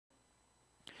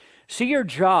See your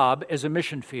job as a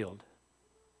mission field.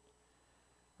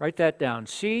 Write that down.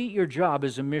 See your job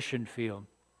as a mission field.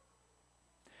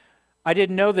 I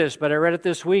didn't know this, but I read it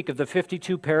this week. Of the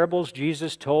 52 parables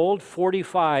Jesus told,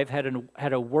 45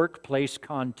 had a workplace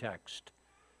context.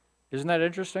 Isn't that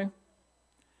interesting?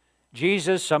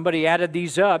 Jesus, somebody added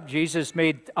these up. Jesus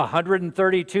made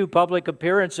 132 public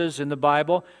appearances in the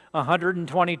Bible.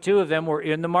 122 of them were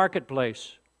in the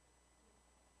marketplace.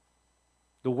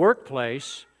 The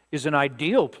workplace is an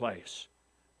ideal place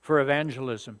for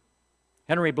evangelism.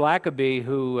 Henry Blackaby,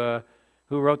 who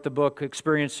wrote the book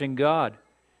Experiencing God,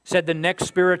 said the next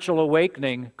spiritual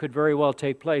awakening could very well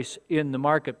take place in the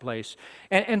marketplace.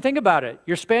 And think about it.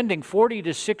 You're spending 40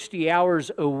 to 60 hours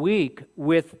a week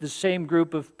with the same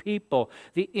group of people.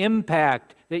 The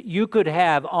impact that you could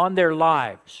have on their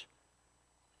lives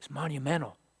is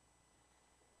monumental.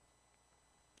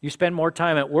 You spend more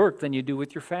time at work than you do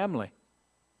with your family.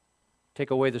 Take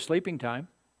away the sleeping time.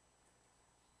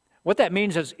 What that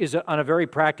means is on a very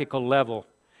practical level,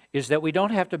 is that we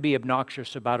don't have to be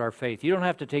obnoxious about our faith. You don't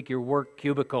have to take your work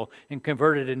cubicle and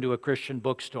convert it into a Christian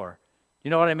bookstore. You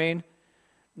know what I mean?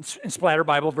 And splatter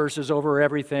Bible verses over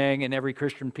everything and every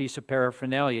Christian piece of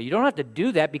paraphernalia. You don't have to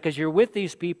do that because you're with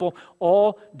these people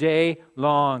all day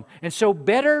long. And so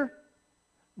better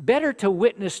to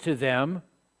witness to them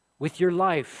with your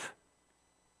life,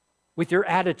 with your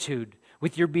attitude,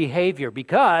 with your behavior,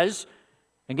 because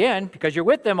you're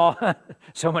with them all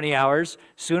so many hours,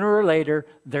 sooner or later,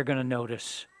 they're going to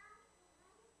notice.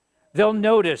 They'll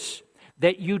notice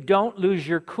that you don't lose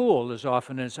your cool as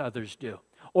often as others do.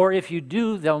 Or if you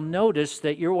do, they'll notice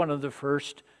that you're one of the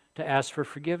first to ask for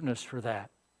forgiveness for that.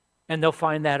 And they'll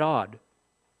find that odd.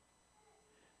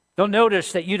 They'll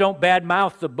notice that you don't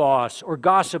badmouth the boss or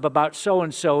gossip about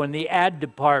so-and-so in the ad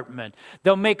department.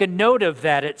 They'll make a note of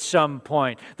that at some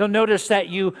point. They'll notice that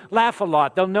you laugh a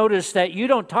lot. They'll notice that you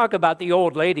don't talk about the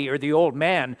old lady or the old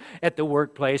man at the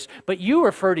workplace, but you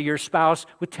refer to your spouse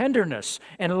with tenderness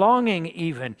and longing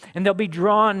even, and they'll be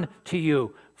drawn to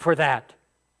you for that.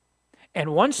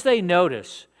 And once they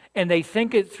notice and they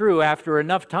think it through after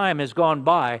enough time has gone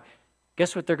by,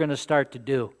 guess what they're going to start to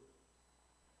do?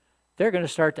 They're going to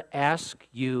start to ask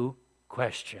you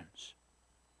questions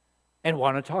and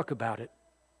want to talk about it.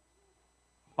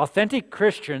 Authentic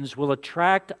Christians will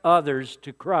attract others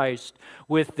to Christ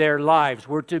with their lives.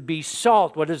 We're to be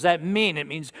salt. What does that mean? It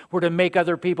means we're to make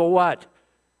other people what?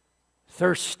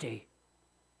 Thirsty.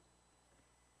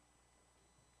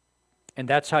 And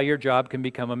that's how your job can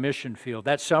become a mission field.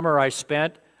 That summer I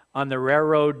spent on the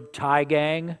railroad tie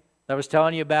gang that I was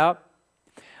telling you about,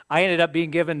 I ended up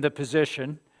being given the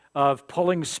position of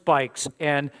pulling spikes,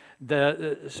 and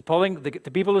the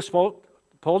people who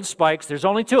pulled spikes, there's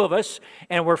only two of us,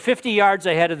 and we're 50 yards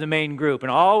ahead of the main group, and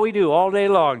all we do all day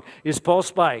long is pull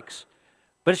spikes.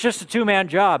 But it's just a two-man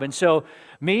job, and so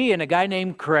me and a guy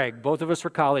named Craig, both of us were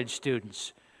college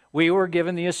students, we were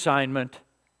given the assignment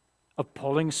of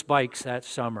pulling spikes that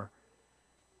summer.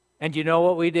 And you know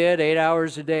what we did 8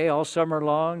 hours a day all summer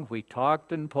long? We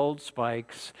talked and pulled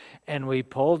spikes, and we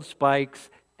pulled spikes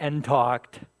and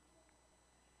talked.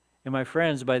 And my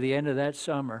friends, by the end of that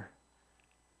summer,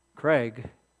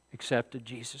 Craig accepted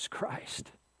Jesus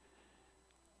Christ.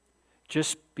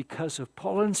 Just because of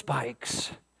pulling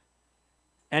spikes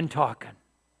and talking.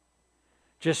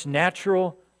 Just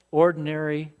natural,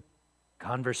 ordinary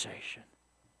conversation.